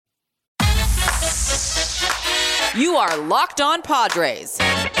You are Locked On Padres,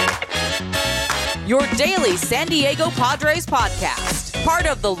 your daily San Diego Padres podcast. Part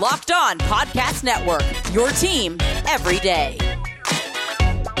of the Locked On Podcast Network, your team every day.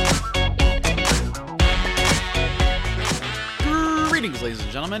 Greetings, ladies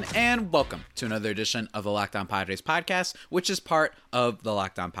and gentlemen, and welcome to another edition of the Locked On Padres podcast, which is part of the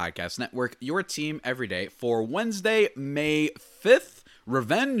Locked On Podcast Network, your team every day for Wednesday, May 5th,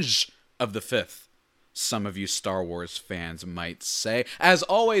 Revenge of the 5th. Some of you Star Wars fans might say. As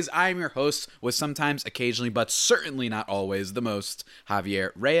always, I'm your host with sometimes, occasionally, but certainly not always the most,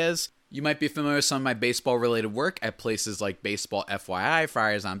 Javier Reyes. You might be familiar with some of my baseball-related work at places like Baseball FYI,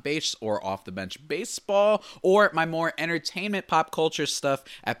 Friars on Base, or Off the Bench Baseball, or my more entertainment pop culture stuff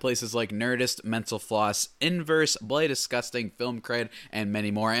at places like Nerdist, Mental Floss, Inverse, Bloody Disgusting, Film Cred, and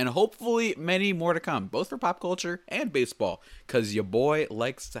many more, and hopefully many more to come, both for pop culture and baseball, because your boy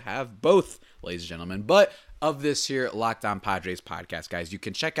likes to have both, ladies and gentlemen. But of this here Locked On Padres podcast, guys, you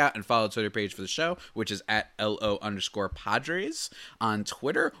can check out and follow the Twitter page for the show, which is at LO_Padres on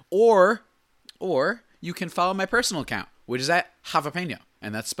Twitter, or you can follow my personal account, which is at Javapeno,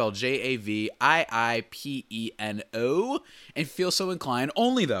 and that's spelled JAVIIPENO, and feel so inclined,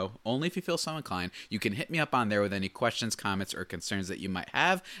 only if you feel so inclined, you can hit me up on there with any questions, comments, or concerns that you might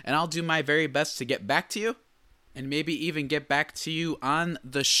have, and I'll do my very best to get back to you, and maybe even get back to you on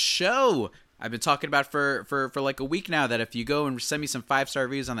the show. I've been talking about for like a week now that if you go and send me some 5-star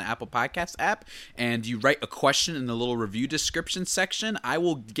reviews on the Apple Podcast app and you write a question in the little review description section, I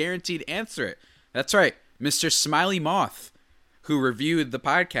will guaranteed answer it. That's right, Mr. Smiley Moth, who reviewed the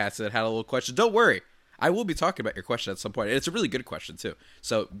podcast that had a little question. Don't worry, I will be talking about your question at some point. It's a really good question too.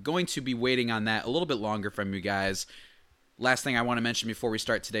 So going to be waiting on that a little bit longer from you guys. Last thing I want to mention before we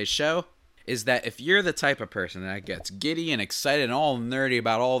start today's show is that if you're the type of person that gets giddy and excited and all nerdy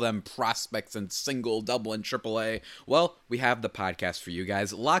about all them prospects and single, double, and triple A, well, we have the podcast for you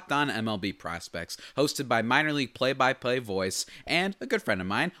guys, Locked On MLB Prospects, hosted by minor league play-by-play voice and a good friend of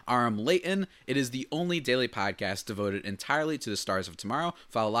mine, Aram Layton. It is the only daily podcast devoted entirely to the stars of tomorrow.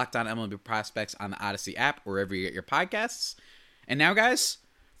 Follow Locked On MLB Prospects on the Odyssey app, wherever you get your podcasts. And now, guys,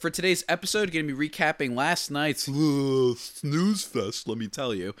 for today's episode, going to be recapping last night's snooze fest, let me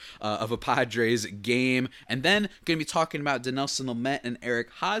tell you, of a Padres game. And then going to be talking about Dinelson Lamet and Eric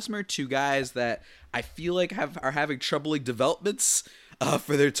Hosmer, two guys that I feel like are having troubling developments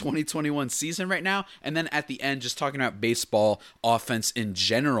for their 2021 season right now. And then at the end, just talking about baseball offense in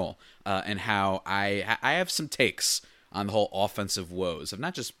general and how I have some takes on the whole offensive woes of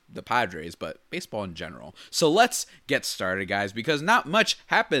not just the Padres, but baseball in general. So let's get started, guys, because not much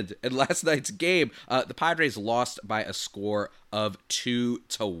happened in last night's game. The Padres lost by a score of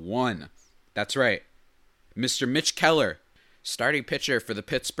 2-1. That's right. Mr. Mitch Keller, starting pitcher for the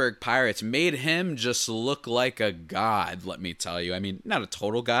Pittsburgh Pirates, made him just look like a god, let me tell you. I mean, not a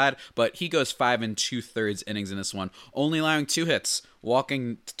total god, but he goes 5 2/3 innings in this one, only allowing 2 hits,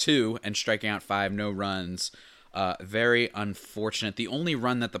 walking 2 and striking out 5, no runs. Very unfortunate. The only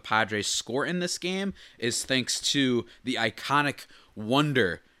run that the Padres score in this game is thanks to the iconic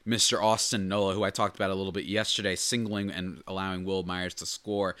wonder, Mr. Austin Nola, who I talked about a little bit yesterday, singling and allowing Will Myers to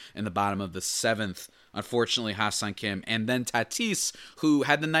score in the bottom of the 7th. Unfortunately, Ha-Seong Kim, and then Tatis, who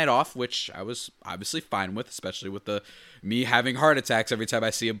had the night off, which I was obviously fine with, especially with me having heart attacks every time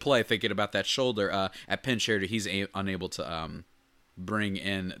I see him play, thinking about that shoulder. At pinch hitter, he's unable to bring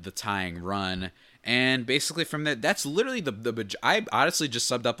in the tying run. And basically from that, that's literally I honestly just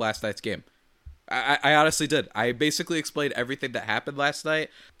subbed up last night's game. I honestly did. I basically explained everything that happened last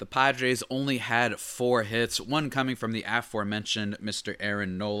night. The Padres only had 4 hits, one coming from the aforementioned Mr.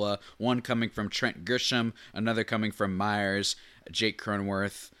 Aaron Nola, one coming from Trent Grisham, another coming from Myers, Jake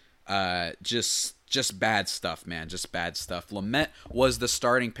Cronenworth. Just bad stuff, man. Just bad stuff. Lamet was the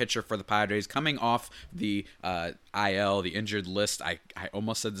starting pitcher for the Padres, coming off the IL, the injured list. I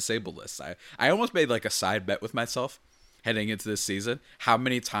almost said disabled list. I almost made like a side bet with myself heading into this season. How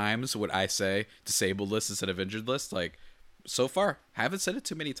many times would I say disabled list instead of injured list? Like, so far, haven't said it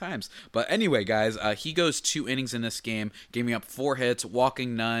too many times. But anyway, guys, he goes 2 innings in this game, giving up 4 hits,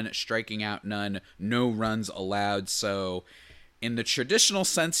 walking none, striking out none, no runs allowed. So in the traditional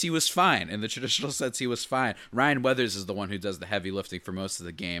sense, he was fine. Ryan Weathers is the one who does the heavy lifting for most of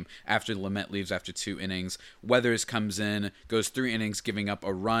the game. After Lamet leaves after 2 innings, Weathers comes in, goes 3 innings, giving up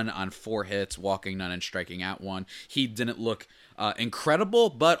a run on 4 hits, walking none, and striking out 1. He didn't look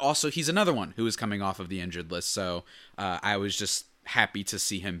incredible, but also he's another one who is coming off of the injured list. So I was just happy to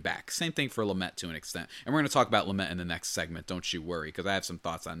see him back. Same thing for Lamet to an extent. And we're going to talk about Lamet in the next segment, don't you worry, because I have some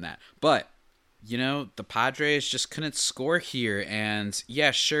thoughts on that. But you know, the Padres just couldn't score here. And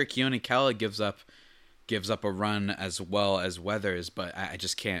yeah, sure, Keone Kela gives up gives up a run as well as Weathers, but I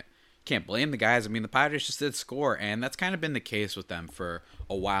just can't blame the guys. I mean, the Padres just did score, and that's kind of been the case with them for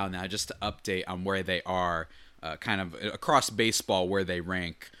a while now. Just to update on where they are, kind of across baseball, where they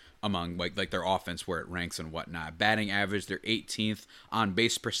rank among like their offense, where it ranks and whatnot. Batting average, they're 18th. On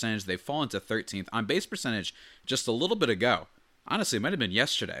base percentage, they've fallen to 13th. On base percentage, just a little bit ago. Honestly, it might have been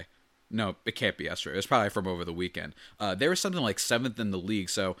yesterday. No, it can't be yesterday. It was probably from over the weekend. They were something like 7th in the league.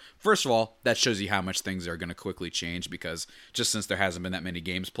 So, first of all, that shows you how much things are going to quickly change, because just since there hasn't been that many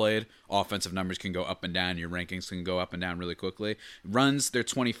games played, offensive numbers can go up and down. Your rankings can go up and down really quickly. Runs, they're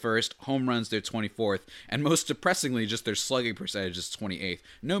 21st. Home runs, they're 24th. And most depressingly, just their slugging percentage is 28th.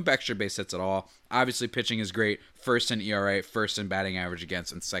 No extra base hits at all. Obviously, pitching is great. First in ERA, first in batting average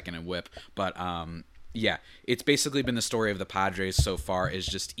against, and second in WHIP. But, yeah, it's basically been the story of the Padres so far, is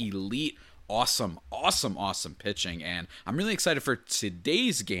just elite, awesome pitching. And I'm really excited for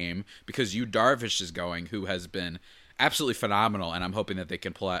today's game because Yu Darvish is going, who has been absolutely phenomenal, and I'm hoping that they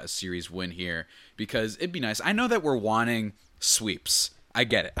can pull out a series win here because it'd be nice. I know that we're wanting sweeps. I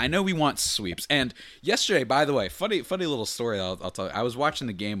get it. I know we want sweeps. And yesterday, by the way, funny little story I'll tell you. I was watching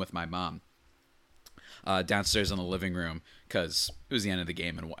the game with my mom downstairs in the living room, because it was the end of the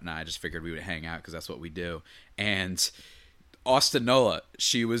game and whatnot. I just figured we would hang out because that's what we do. And Austin Nola,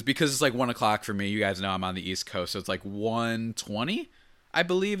 she was, because it's like 1 o'clock for me. You guys know I'm on the East Coast, so it's like 1:20, I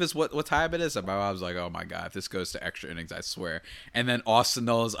believe, is what time it is. I was like, oh my God, if this goes to extra innings, I swear. And then Austin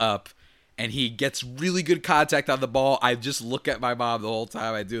Nola's up, and he gets really good contact on the ball. I just look at my mom the whole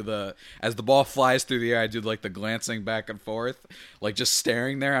time. As the ball flies through the air, I do like the glancing back and forth, like just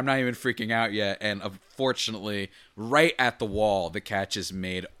staring there. I'm not even freaking out yet. And unfortunately, right at the wall, the catch is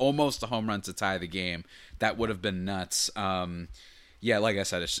made. Almost a home run to tie the game. That would have been nuts. Yeah, like I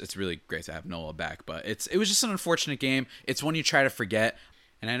said, it's really great to have Nola back, but it was just an unfortunate game. It's one you try to forget.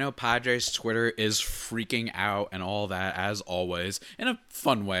 And I know Padres Twitter is freaking out and all that, as always, in a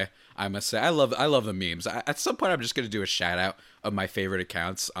fun way, I must say. I love the memes. At some point, I'm just going to do a shout out of my favorite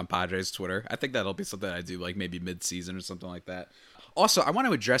accounts on Padres Twitter. I think that'll be something I do, like maybe mid-season or something like that. Also, I want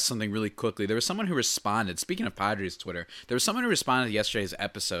to address something really quickly. There was someone who responded, speaking of Padres Twitter, there was someone who responded to yesterday's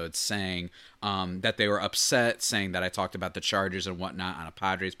episode saying that they were upset, saying that I talked about the Chargers and whatnot on a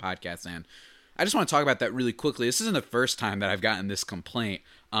Padres podcast, and I just want to talk about that really quickly. This isn't the first time that I've gotten this complaint,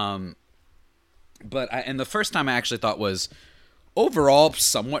 and the first time I actually thought was overall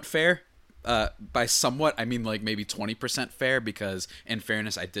somewhat fair. By somewhat, I mean like maybe 20% fair, because in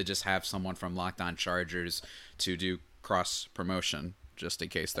fairness, I did just have someone from Locked On Chargers to do cross promotion, just in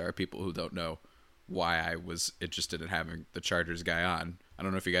case there are people who don't know why I was interested in having the Chargers guy on. I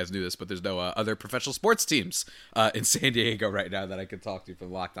don't know if you guys knew this, but there's no other professional sports teams in San Diego right now that I could talk to from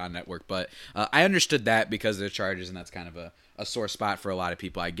the Locked On Network. But I understood that because they're Chargers, and that's kind of a sore spot for a lot of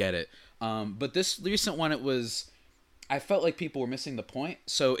people. I get it. But this recent one, I felt like people were missing the point.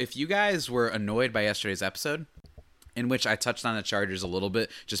 So if you guys were annoyed by yesterday's episode, in which I touched on the Chargers a little bit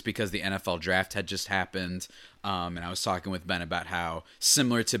just because the NFL draft had just happened, and I was talking with Ben about how,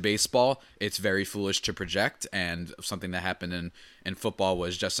 similar to baseball, it's very foolish to project, and something that happened in football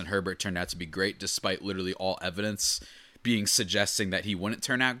was Justin Herbert turned out to be great despite literally all evidence suggesting that he wouldn't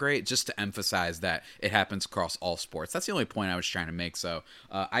turn out great, just to emphasize that it happens across all sports. That's the only point I was trying to make. So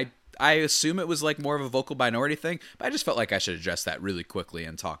I assume it was like more of a vocal minority thing, but I just felt like I should address that really quickly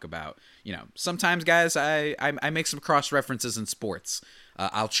and talk about, sometimes, guys, I make some cross references in sports.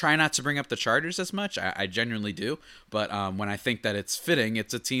 I'll try not to bring up the Chargers as much. I genuinely do. But when I think that it's fitting,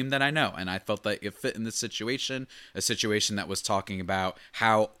 it's a team that I know. And I felt that it fit in this situation, a situation that was talking about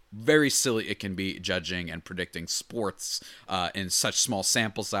how very silly it can be judging and predicting sports in such small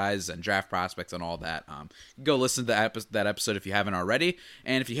sample size and draft prospects and all that. Go listen to that episode if you haven't already.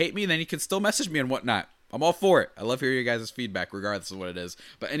 And if you hate me, then you can still message me and whatnot. I'm all for it. I love hearing your guys' feedback, regardless of what it is.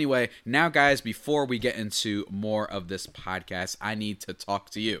 But anyway, now, guys, before we get into more of this podcast, I need to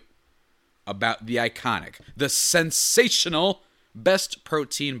talk to you about the iconic, the sensational best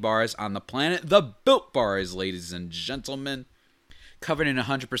protein bars on the planet, the Built Bars, ladies and gentlemen. Covered in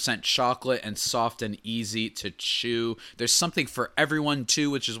 100% chocolate and soft and easy to chew. There's something for everyone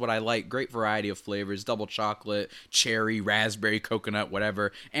too, which is what I like. Great variety of flavors, double chocolate, cherry, raspberry, coconut,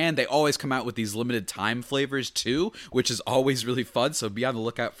 whatever. And they always come out with these limited time flavors too, which is always really fun. So be on the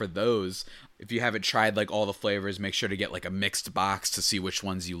lookout for those. If you haven't tried like all the flavors, make sure to get like a mixed box to see which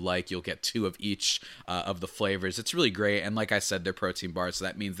ones you like. You'll get 2 of each of the flavors. It's really great. And like I said, they're protein bars, so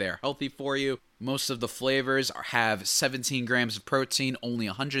that means they are healthy for you. Most of the flavors have 17 grams of protein, only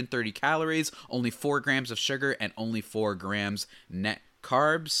 130 calories, only 4 grams of sugar, and only 4 grams net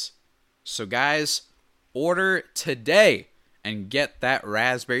carbs. So guys, order today and get that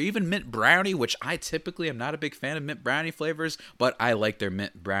raspberry, even mint brownie, which I typically am not a big fan of mint brownie flavors, but I like their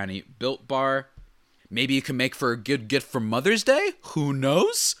mint brownie Built Bar. Maybe you can make for a good gift for Mother's Day. Who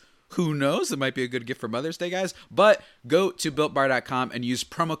knows? Who knows? It might be a good gift for Mother's Day, guys. But go to BuiltBar.com and use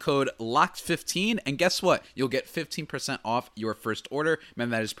promo code LOCKED15. And guess what? You'll get 15% off your first order.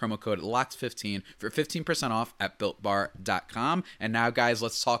 Remember, that is promo code LOCKED15 for 15% off at BuiltBar.com. And now, guys,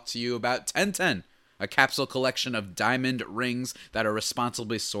 let's talk to you about 1010. A capsule collection of diamond rings that are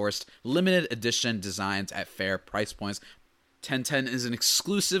responsibly sourced, limited edition designs at fair price points. 1010 is an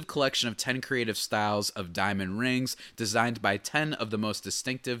exclusive collection of 10 creative styles of diamond rings designed by 10 of the most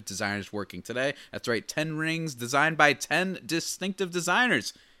distinctive designers working today. That's right, 10 rings designed by 10 distinctive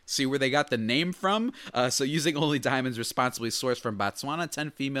designers. See where they got the name from? So using only diamonds responsibly sourced from Botswana, 10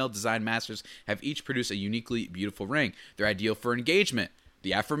 female design masters have each produced a uniquely beautiful ring. They're ideal for engagement,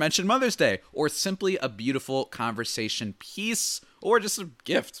 the aforementioned Mother's Day, or simply a beautiful conversation piece, or just a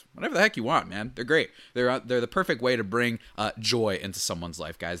gift. Whatever the heck you want, man. They're great. They're the perfect way to bring joy into someone's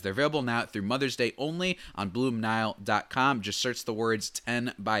life, guys. They're available now through Mother's Day only on BlueNile.com. Just search the words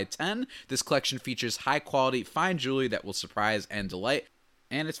 10 by 10. This collection features high-quality, fine jewelry that will surprise and delight,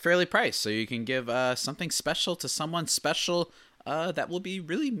 and it's fairly priced, so you can give something special to someone special that will be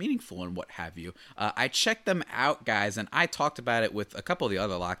really meaningful and what have you. I checked them out, guys, and I talked about it with a couple of the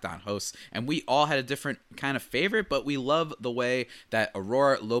other Locked On hosts, and we all had a different kind of favorite, but we love the way that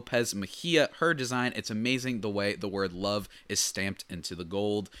Aurora Lopez Mejia, her design, it's amazing the way the word love is stamped into the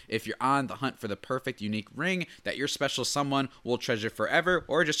gold. If you're on the hunt for the perfect, unique ring that your special someone will treasure forever,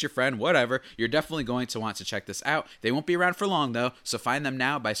 or just your friend, whatever, you're definitely going to want to check this out. They won't be around for long, though, so find them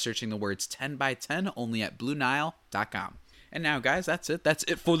now by searching the words 10 by 10 only at BlueNile.com. And now, guys, that's it. That's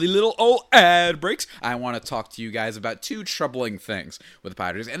it for the little old ad breaks. I want to talk to you guys about two troubling things with the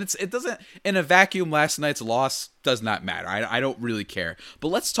Padres. And it doesn't, in a vacuum, last night's loss does not matter. I don't really care. But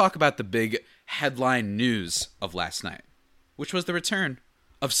let's talk about the big headline news of last night, which was the return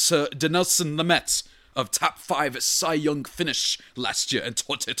of Sir Dinelson Lamet of top 5 Cy Young finish last year in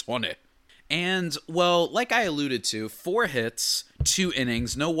 2020. And, well, like I alluded to, 4 hits, 2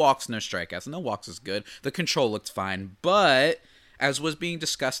 innings, no walks, no strikeouts. No walks is good. The control looked fine. But, as was being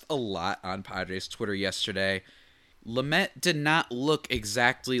discussed a lot on Padres Twitter yesterday, Lamet did not look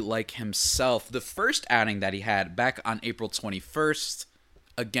exactly like himself. The first outing that he had back on April 21st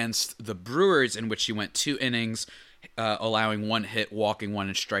against the Brewers, in which he went 2 innings, allowing 1 hit, walking 1,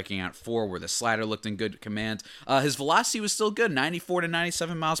 and striking out 4, where the slider looked in good command. His velocity was still good, 94 to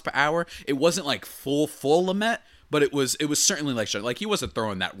 97 miles per hour. It wasn't like full Lamet, but it was certainly like he wasn't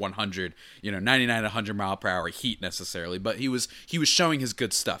throwing that 100, 99 to 100 mile per hour heat necessarily, but he was showing his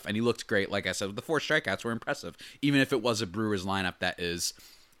good stuff, and he looked great. Like I said, the 4 strikeouts were impressive, even if it was a Brewers lineup that is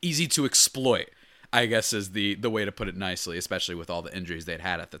easy to exploit, I guess is the way to put it nicely, especially with all the injuries they'd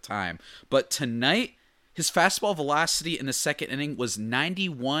had at the time. But tonight, his fastball velocity in the second inning was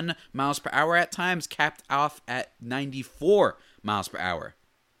 91 miles per hour at times, capped off at 94 miles per hour.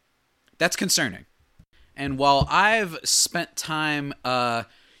 That's concerning. And while I've spent time,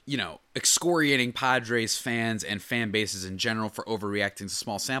 excoriating Padres fans and fan bases in general for overreacting to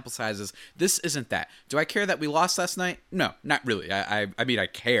small sample sizes, this isn't that. Do I care that we lost last night? No, not really. I mean, I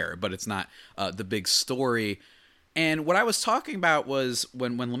care, but it's not the big story. And what I was talking about was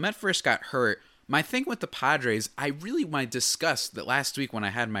when Lamet first got hurt, my thing with the Padres, my disgust that last week when I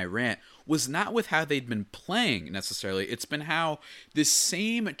had my rant was not with how they'd been playing necessarily. It's been how this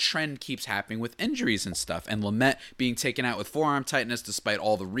same trend keeps happening with injuries and stuff. And Lamet being taken out with forearm tightness despite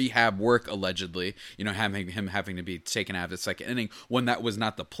all the rehab work, allegedly, having to be taken out of the second inning when that was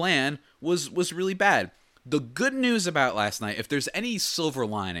not the plan was really bad. The good news about last night, if there's any silver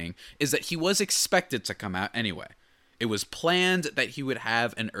lining, is that he was expected to come out anyway. It was planned that he would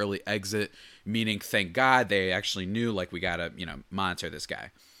have an early exit, meaning, thank God, they actually knew, we got to, monitor this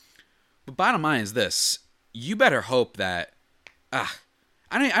guy. But bottom line is this. You better hope that... I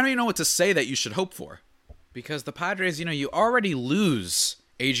don't even know what to say that you should hope for. Because the Padres, you already lose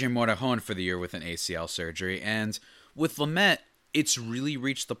Adrian Morejon for the year with an ACL surgery. And with Lamet, it's really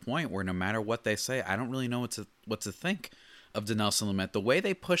reached the point where no matter what they say, I don't really know what to think of Dinelson Lamet. The way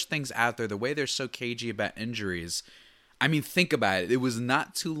they push things out there, the way they're so cagey about injuries... I mean, think about it. It was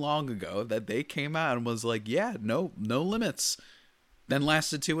not too long ago that they came out and was like, yeah, no limits. Then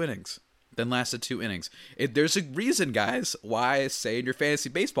lasted 2 innings. There's a reason, guys, why, say, in your fantasy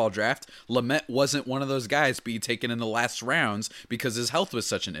baseball draft, Lamet wasn't one of those guys being taken in the last rounds because his health was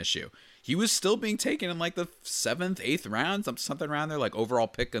such an issue. He was still being taken in the 7th, 8th rounds, something around there, overall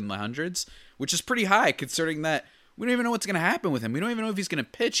pick in the hundreds, which is pretty high considering that We don't even know what's going to happen with him. We don't even know if he's going to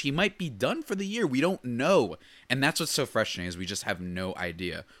pitch. He might be done for the year. We don't know. And that's what's so frustrating is we just have no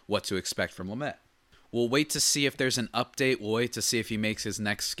idea what to expect from Lamet. We'll wait to see if there's an update. We'll wait to see if he makes his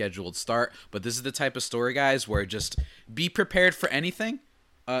next scheduled start. But this is the type of story, guys, where just be prepared for anything.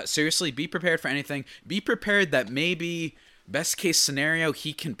 Seriously, be prepared for anything. Be prepared that maybe best case scenario,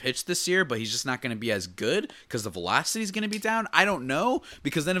 he can pitch this year, but he's just not going to be as good because the velocity is going to be down. I don't know,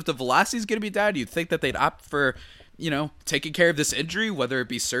 because then if the velocity is going to be down, you'd think that they'd opt for, taking care of this injury, whether it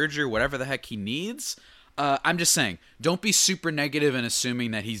be surgery or whatever the heck he needs. I'm just saying, don't be super negative and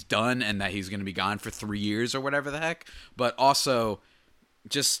assuming that he's done and that he's going to be gone for 3 years or whatever the heck. But also,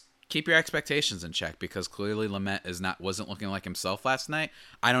 just keep your expectations in check, because clearly Lamet wasn't looking like himself last night.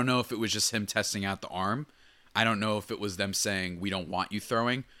 I don't know if it was just him testing out the arm. I don't know if it was them saying, we don't want you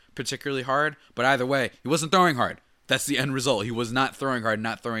throwing particularly hard. But either way, he wasn't throwing hard. That's the end result. He was not throwing hard,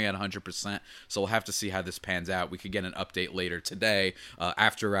 not throwing at 100%. So we'll have to see how this pans out. We could get an update later today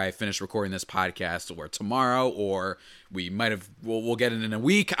after I finish recording this podcast, or tomorrow, or we'll get it in a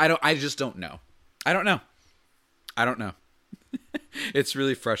week. I just don't know. I don't know. It's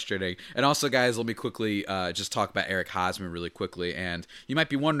really frustrating. And also, guys, let me quickly just talk about Eric Hosmer really quickly. And you might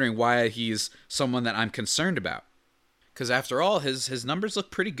be wondering why he's someone that I'm concerned about. Because after all, his numbers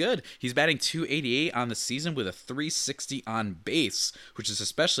look pretty good. He's batting .288 on the season with a .360 on base, which is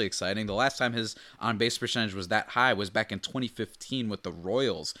especially exciting. The last time his on-base percentage was that high was back in 2015 with the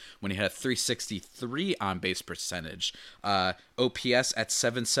Royals, when he had a .363 on-base percentage. OPS at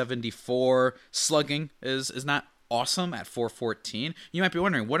 .774. Slugging is not awesome at .414. You might be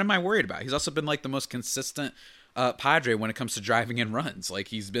wondering, what am I worried about? He's also been like the most consistent Padre when it comes to driving in runs. Like,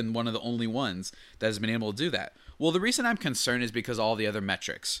 he's been one of the only ones that has been able to do that. Well, the reason I'm concerned is because all the other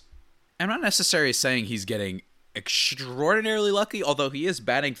metrics. I'm not necessarily saying he's getting extraordinarily lucky, although he is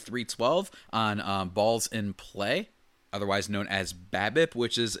batting .312 on balls in play, otherwise known as BABIP,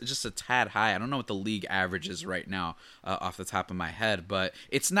 which is just a tad high. I don't know what the league average is right now off the top of my head, but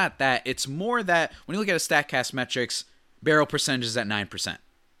it's not that. It's more that when you look at his StatCast metrics, barrel percentage is at 9%.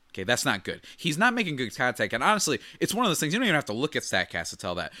 Okay, that's not good. He's not making good contact, and honestly, it's one of those things, you don't even have to look at StatCast to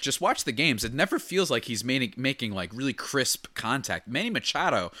tell that. Just watch the games. It never feels like he's making like really crisp contact. Manny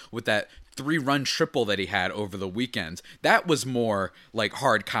Machado, with that 3-run triple that he had over the weekend, that was more like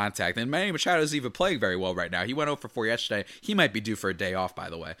hard contact. And Manny Machado is even playing very well right now. He went 0 for 4 yesterday. He might be due for a day off, by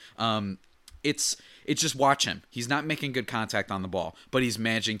the way. It's just watch him. He's not making good contact on the ball, but he's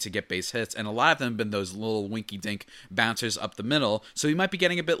managing to get base hits, and a lot of them have been those little winky-dink bouncers up the middle, so he might be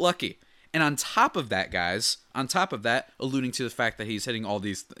getting a bit lucky. And on top of that, guys, alluding to the fact that he's hitting all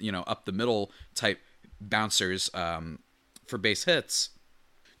these, up the middle type bouncers for base hits,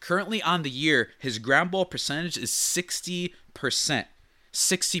 currently on the year, his ground ball percentage is 60%.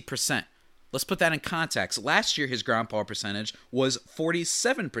 60%. Let's put that in context. Last year, his ground ball percentage was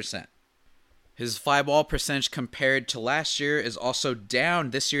 47%. His fly ball percentage compared to last year is also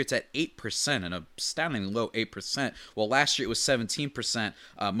down. This year it's at 8%, an astoundingly low 8%. Well, last year it was 17%.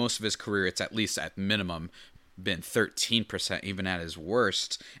 Most of his career, it's at least at minimum been 13%, even at his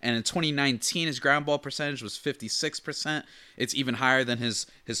worst. And in 2019, his ground ball percentage was 56%. It's even higher than his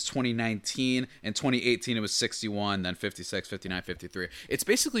 2019. In 2018, it was 61, then 56, 59, 53. It's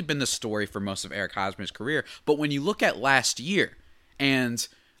basically been the story for most of Eric Hosmer's career. But when you look at last year, and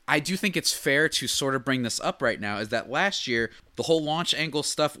I do think it's fair to sort of bring this up right now, is that last year, the whole launch angle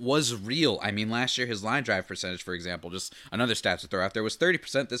stuff was real. I mean, last year, his line drive percentage, for example, just another stat to throw out there, was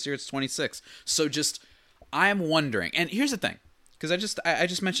 30%. This year, it's 26%. So just, I'm wondering, and here's the thing, because I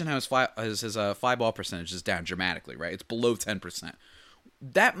just mentioned how his fly ball percentage is down dramatically, right? It's below 10%.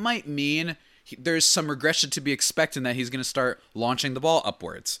 That might mean there's some regression to be expected, that he's going to start launching the ball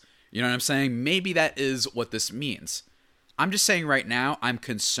upwards. You know what I'm saying? Maybe that is what this means. I'm just saying right now, I'm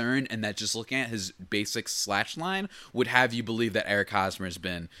concerned, and that just looking at his basic slash line would have you believe that Eric Hosmer has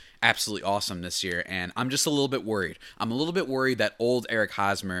been absolutely awesome this year, and I'm just a little bit worried. I'm a little bit worried that old Eric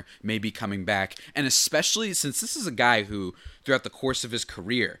Hosmer may be coming back, and especially since this is a guy who, throughout the course of his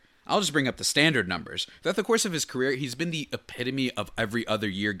career, I'll just bring up the standard numbers. Throughout the course of his career, he's been the epitome of every other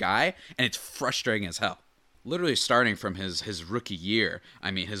year guy, and it's frustrating as hell. Literally starting from his rookie year. I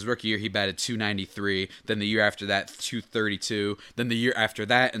mean, his rookie year, he batted .293. Then the year after that, .232. Then the year after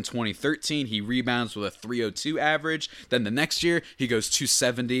that, in 2013, he rebounds with a .302 average. Then the next year, he goes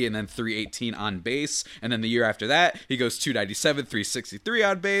 .270 and then .318 on base. And then the year after that, he goes .297, .363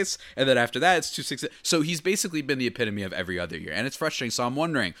 on base. And then after that, it's .260. So he's basically been the epitome of every other year. And it's frustrating. So I'm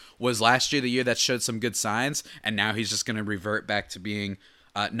wondering, was last year the year that showed some good signs? And now he's just going to revert back to being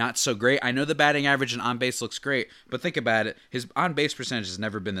not so great. I know the batting average and on base looks great, but think about it. His on base percentage has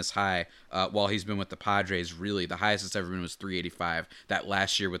never been this high while he's been with the Padres. Really, the highest it's ever been was 385 that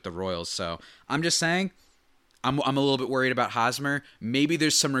last year with the Royals. So I'm just saying, I'm a little bit worried about Hosmer. Maybe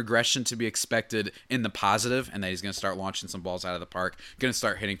there's some regression to be expected in the positive, and that he's going to start launching some balls out of the park, going to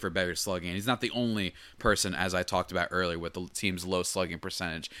start hitting for better slugging. And he's not the only person, as I talked about earlier, with the team's low slugging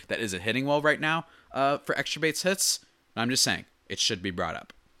percentage that isn't hitting well right now for extra base hits. I'm just saying, it should be brought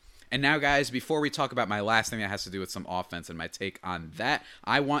up. And now, guys, before we talk about my last thing that has to do with some offense and my take on that,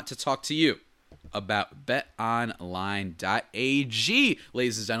 I want to talk to you about betonline.ag.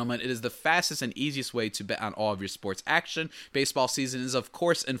 Ladies and gentlemen, it is the fastest and easiest way to bet on all of your sports action. Baseball season is, of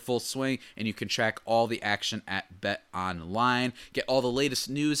course, in full swing, and you can track all the action at BetOnline. Get all the latest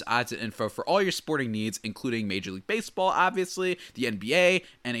news, odds, and info for all your sporting needs, including Major League Baseball, obviously, the NBA,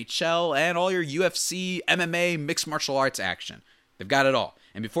 NHL, and all your UFC, MMA, mixed martial arts action. They've got it all.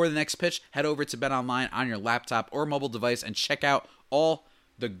 And before the next pitch, head over to BetOnline on your laptop or mobile device and check out all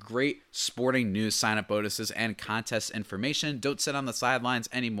the great sporting news, sign-up bonuses, and contest information. Don't sit on the sidelines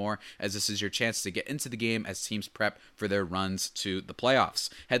anymore, as this is your chance to get into the game as teams prep for their runs to the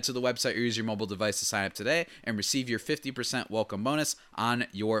playoffs. Head to the website or use your mobile device to sign up today and receive your 50% welcome bonus on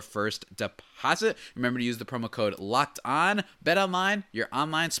your first deposit. Remember to use the promo code LOCKEDON. BetOnline, your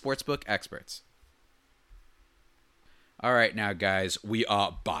online sportsbook experts. All right, now, guys, we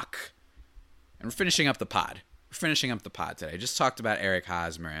are back. And we're finishing up the pod. Today. I just talked about Eric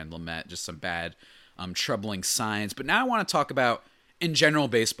Hosmer and Lamet, just some bad, troubling signs. But now I want to talk about, in general,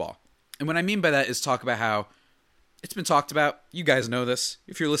 baseball. And what I mean by that is talk about how it's been talked about. You guys know this.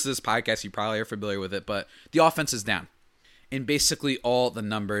 If you're listening to this podcast, you probably are familiar with it. But the offense is down in basically all the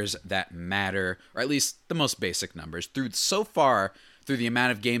numbers that matter, or at least the most basic numbers. Through the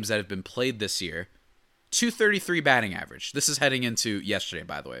amount of games that have been played this year, 233 batting average. This is heading into yesterday,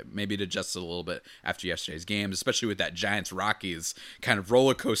 by the way. Maybe it adjusted a little bit after yesterday's games, especially with that Giants-Rockies kind of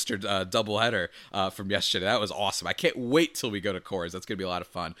roller coaster doubleheader from yesterday. That was awesome. I can't wait till we go to Coors. That's going to be a lot of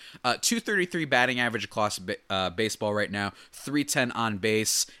fun. 233 batting average across baseball right now, 310 on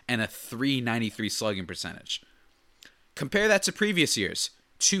base, and a 393 slugging percentage. Compare that to previous years.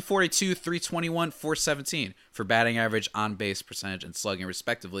 242, 321, 417 for batting average, on base percentage, and slugging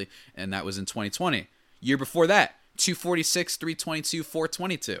respectively, and that was in 2020. Year before that, 246, 322,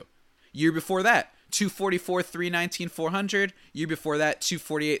 422. Year before that, 244, 319, 400. Year before that,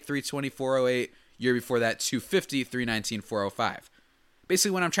 248, 320, 408. Year before that, 250, 319, 405. Basically,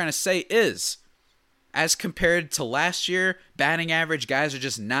 what I'm trying to say is, as compared to last year, batting average, guys are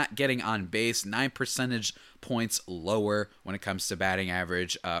just not getting on base. 9 percentage points lower when it comes to batting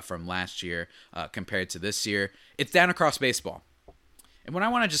average from last year compared to this year. It's down across baseball. And what I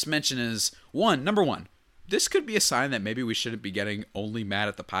want to just mention is, number one, this could be a sign that maybe we shouldn't be getting only mad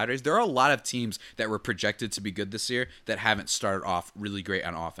at the Padres. There are a lot of teams that were projected to be good this year that haven't started off really great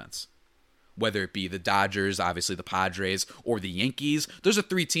on offense. Whether it be the Dodgers, obviously the Padres, or the Yankees. Those are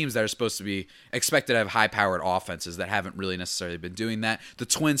three teams that are supposed to be expected to have high-powered offenses that haven't really necessarily been doing that. The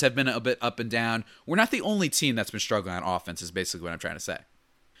Twins have been a bit up and down. We're not the only team that's been struggling on offense, is basically what I'm trying to say.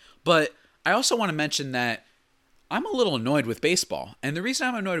 But I also want to mention that I'm a little annoyed with baseball. And the reason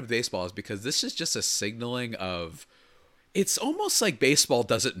I'm annoyed with baseball is because this is just a signaling of, it's almost like baseball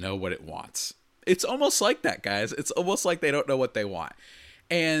doesn't know what it wants. It's almost like that, guys. It's almost like they don't know what they want.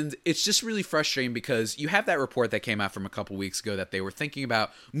 And it's just really frustrating because you have that report that came out from a couple weeks ago that they were thinking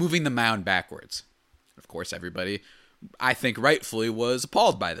about moving the mound backwards. Of course, everybody, I think rightfully, was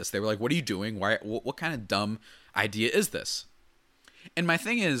appalled by this. They were like, what are you doing? Why? What kind of dumb idea is this? And my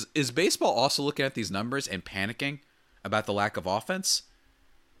thing is baseball also looking at these numbers and panicking about the lack of offense?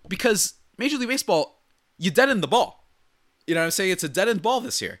 Because Major League Baseball, you deadened the ball. You know what I'm saying? It's a deadened ball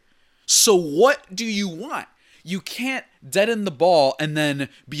this year. So what do you want? You can't deaden the ball and then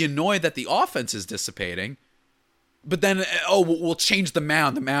be annoyed that the offense is dissipating, but then, we'll change the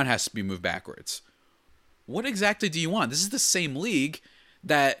mound. The mound has to be moved backwards. What exactly do you want? This is the same league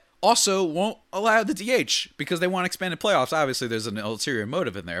that also won't allow the DH because they want expanded playoffs. Obviously, there's an ulterior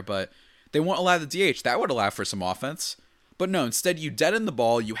motive in there, but they won't allow the DH. That would allow for some offense. But no, instead you deaden the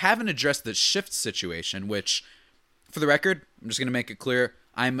ball. You haven't addressed the shift situation, which, for the record, I'm just going to make it clear,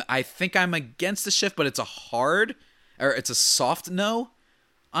 I think I'm against the shift, but it's a soft no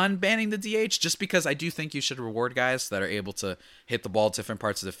on banning the DH, just because I do think you should reward guys that are able to hit the ball at different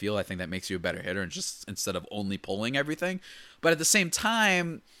parts of the field. I think that makes you a better hitter, and just instead of only pulling everything. But at the same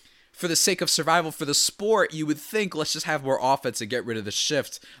time, for the sake of survival for the sport, you would think let's just have more offense and get rid of the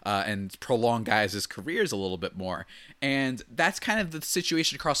shift and prolong guys' careers a little bit more. And that's kind of the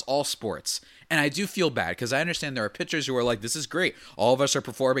situation across all sports. And I do feel bad because I understand there are pitchers who are like, this is great. All of us are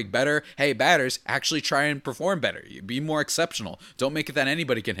performing better. Hey, batters, actually try and perform better. Be more exceptional. Don't make it that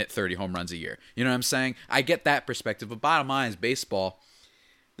anybody can hit 30 home runs a year. You know what I'm saying? I get that perspective. But bottom line is baseball.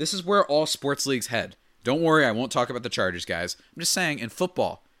 This is where all sports leagues head. Don't worry, I won't talk about the Chargers, guys. I'm just saying, in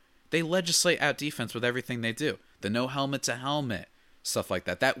football, they legislate out defense with everything they do. The no helmet to helmet, stuff like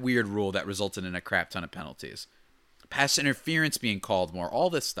that. That weird rule that resulted in a crap ton of penalties. Pass interference being called more. All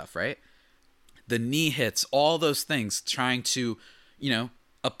this stuff, right? The knee hits, all those things trying to,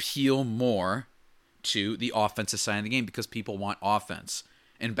 appeal more to the offensive side of the game because people want offense.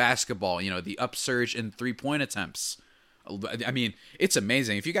 In basketball, the upsurge in three-point attempts. I mean, it's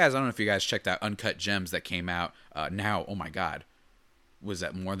amazing. I don't know if you guys checked out Uncut Gems that came out now. Oh my God. Was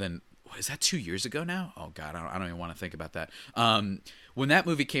that 2 years ago now? Oh God, I don't even want to think about that. When that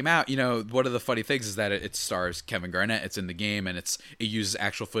movie came out, one of the funny things is that it stars Kevin Garnett. It's in the game, and it uses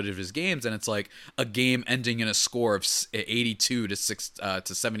actual footage of his games, and it's like a game ending in a score of 82 to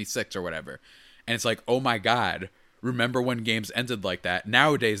 76 or whatever. And it's like, oh my God, remember when games ended like that?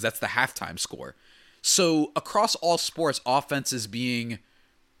 Nowadays, that's the halftime score. So across all sports, offense is being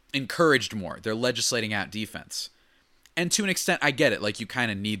encouraged more. They're legislating out defense. And to an extent, I get it. Like, you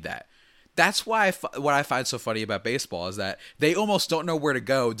kind of need that. That's why what I find so funny about baseball is that they almost don't know where to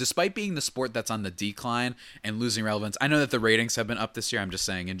go, despite being the sport that's on the decline and losing relevance. I know that the ratings have been up this year. I'm just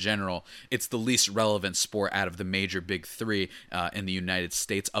saying, in general, it's the least relevant sport out of the major big three in the United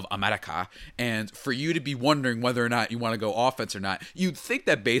States of America. And for you to be wondering whether or not you want to go offense or not, you'd think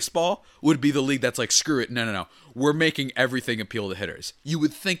that baseball would be the league that's like, screw it, no. We're making everything appeal to hitters. You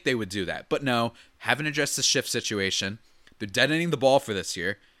would think they would do that. But no, haven't addressed the shift situation. They're deadening the ball for this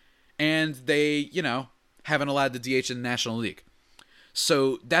year. And they, haven't allowed the DH in the National League.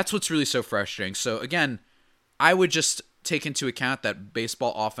 So that's what's really so frustrating. So again, I would just take into account that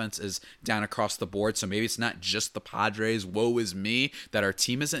baseball offense is down across the board. So maybe it's not just the Padres, woe is me, that our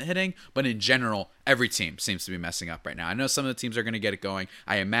team isn't hitting. But in general, every team seems to be messing up right now. I know some of the teams are going to get it going.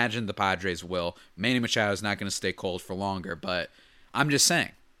 I imagine the Padres will. Manny Machado is not going to stay cold for longer. But I'm just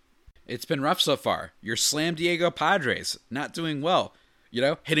saying, it's been rough so far. Your Slam Diego Padres not doing well.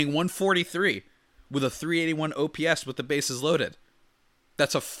 Hitting 143 with a 381 OPS with the bases loaded.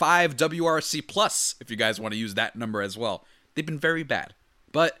 That's a 5 WRC plus, if you guys want to use that number as well. They've been very bad.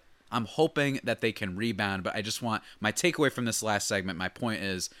 But I'm hoping that they can rebound. But I just want my takeaway from this last segment. My point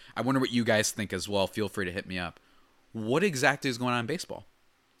is, I wonder what you guys think as well. Feel free to hit me up. What exactly is going on in baseball?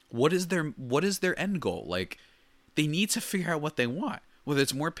 What is their end goal? Like, they need to figure out what they want. Whether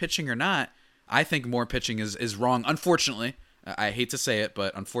it's more pitching or not, I think more pitching is wrong, unfortunately. I hate to say it,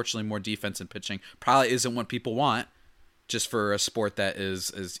 but unfortunately more defense and pitching probably isn't what people want just for a sport that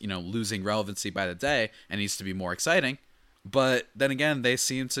is losing relevancy by the day and needs to be more exciting. But then again, they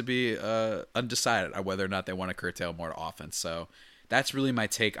seem to be undecided on whether or not they want to curtail more offense. So that's really my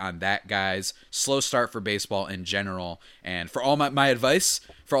take on that, guys. Slow start for baseball in general. And for all my advice,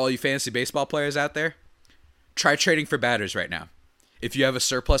 for all you fantasy baseball players out there, try trading for batters right now. If you have a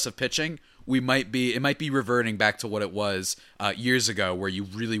surplus of pitching, it might be reverting back to what it was years ago, where you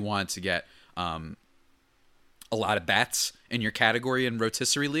really wanted to get a lot of bats in your category in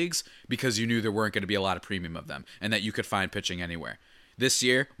rotisserie leagues because you knew there weren't going to be a lot of premium of them and that you could find pitching anywhere. This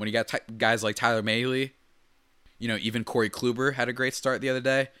year, when you got guys like Tyler Mahle, even Corey Kluber had a great start the other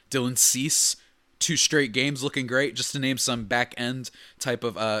day. Dylan Cease, 2 straight games looking great, just to name some back end type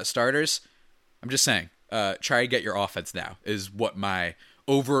of starters. I'm just saying, try to get your offense now is what my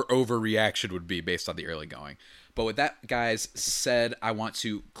overreaction would be based on the early going. But with that, guys, said, I want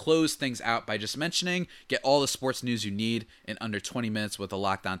to close things out by just mentioning, get all the sports news you need in under 20 minutes with the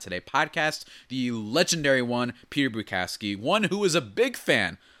Locked On Today podcast. The legendary one, Peter Bukowski, one who is a big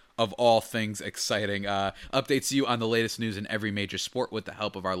fan of all things exciting, updates you on the latest news in every major sport with the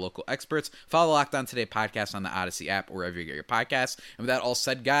help of our local experts. Follow the Locked On Today podcast on the Odyssey app or wherever you get your podcasts. And with that all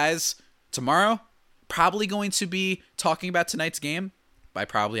said, guys, tomorrow, probably going to be talking about tonight's game. By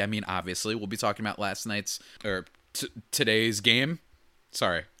probably, I mean obviously. We'll be talking about today's game.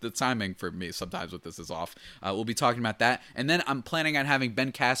 Sorry, the timing for me sometimes with this is off. We'll be talking about that. And then I'm planning on having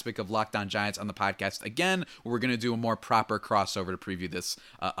Ben Kaspick of Locked On Giants on the podcast again. We're going to do a more proper crossover to preview this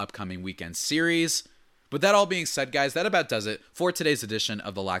upcoming weekend series. But that all being said, guys, that about does it for today's edition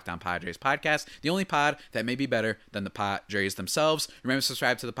of the Locked On Padres podcast, the only pod that may be better than the Padres themselves. Remember to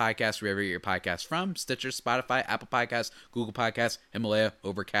subscribe to the podcast wherever you get your podcasts from: Stitcher, Spotify, Apple Podcasts, Google Podcasts, Himalaya,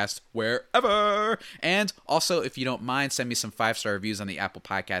 Overcast, wherever. And also, if you don't mind, send me some 5-star reviews on the Apple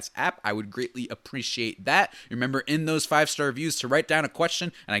Podcasts app. I would greatly appreciate that. Remember, in those 5-star reviews, to write down a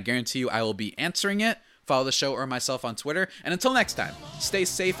question, and I guarantee you I will be answering it. Follow the show or myself on Twitter. And until next time, stay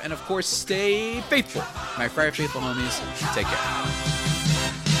safe and, of course, stay faithful. My Friar Faithful homies, take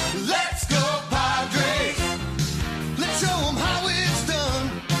care. Let's go!